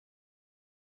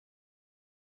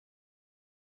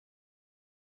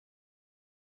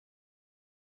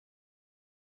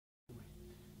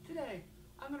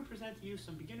present to you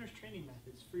some beginner's training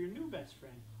methods for your new best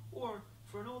friend or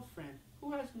for an old friend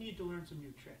who has need to learn some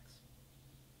new tricks.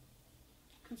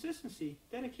 Consistency,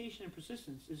 dedication, and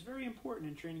persistence is very important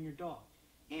in training your dog.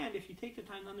 And if you take the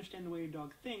time to understand the way your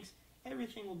dog thinks,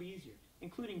 everything will be easier,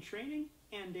 including training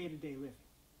and day-to-day living.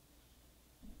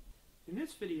 In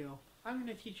this video, I'm going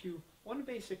to teach you one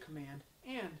basic command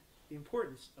and the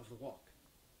importance of the walk.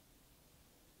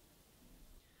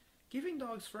 Giving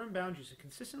dogs firm boundaries and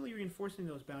consistently reinforcing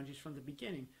those boundaries from the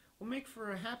beginning will make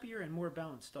for a happier and more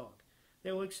balanced dog.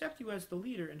 They will accept you as the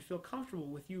leader and feel comfortable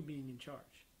with you being in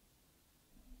charge.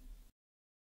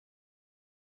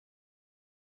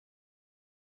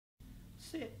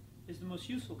 Sit is the most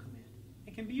useful command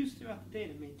and can be used throughout the day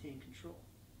to maintain control.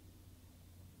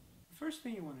 The first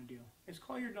thing you want to do is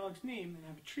call your dog's name and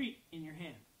have a treat in your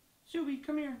hand. Zuby,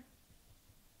 come here.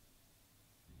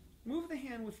 Move the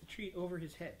hand with the treat over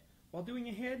his head while doing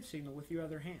a hand signal with your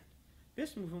other hand.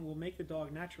 This movement will make the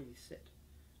dog naturally sit.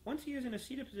 Once he is in a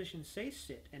seated position, say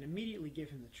sit and immediately give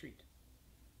him the treat.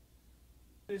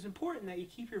 It is important that you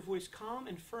keep your voice calm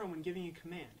and firm when giving a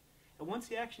command, and once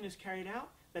the action is carried out,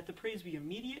 let the praise be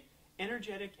immediate,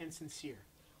 energetic, and sincere.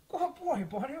 Good boy,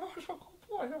 buddy. Oh, good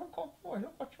boy. Oh, good boy.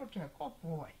 Look what you did. Good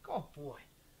boy. Good boy.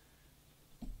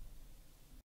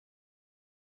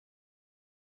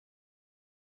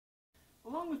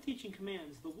 Along with teaching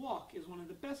commands, the walk is one of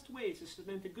the best ways to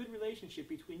cement a good relationship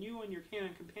between you and your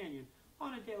canine companion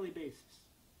on a daily basis.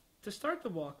 To start the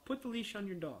walk, put the leash on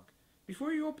your dog.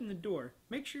 Before you open the door,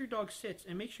 make sure your dog sits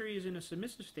and make sure he is in a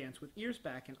submissive stance with ears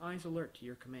back and eyes alert to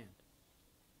your command.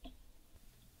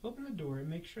 Open the door and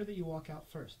make sure that you walk out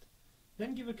first.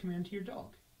 Then give a command to your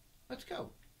dog. Let's go.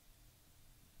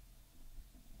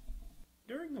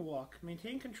 During the walk,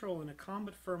 maintain control in a calm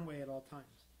but firm way at all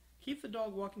times. Keep the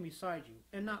dog walking beside you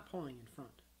and not pulling in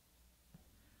front.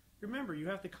 Remember, you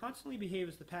have to constantly behave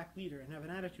as the pack leader and have an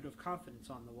attitude of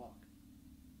confidence on the walk.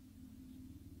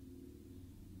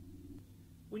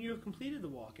 When you have completed the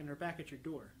walk and are back at your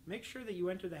door, make sure that you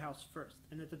enter the house first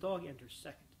and that the dog enters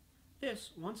second.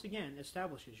 This, once again,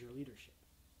 establishes your leadership.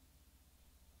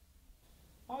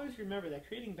 Always remember that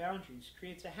creating boundaries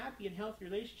creates a happy and healthy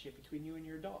relationship between you and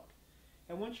your dog.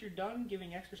 And once you're done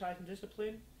giving exercise and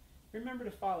discipline, remember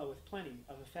to follow with plenty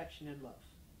of affection and love.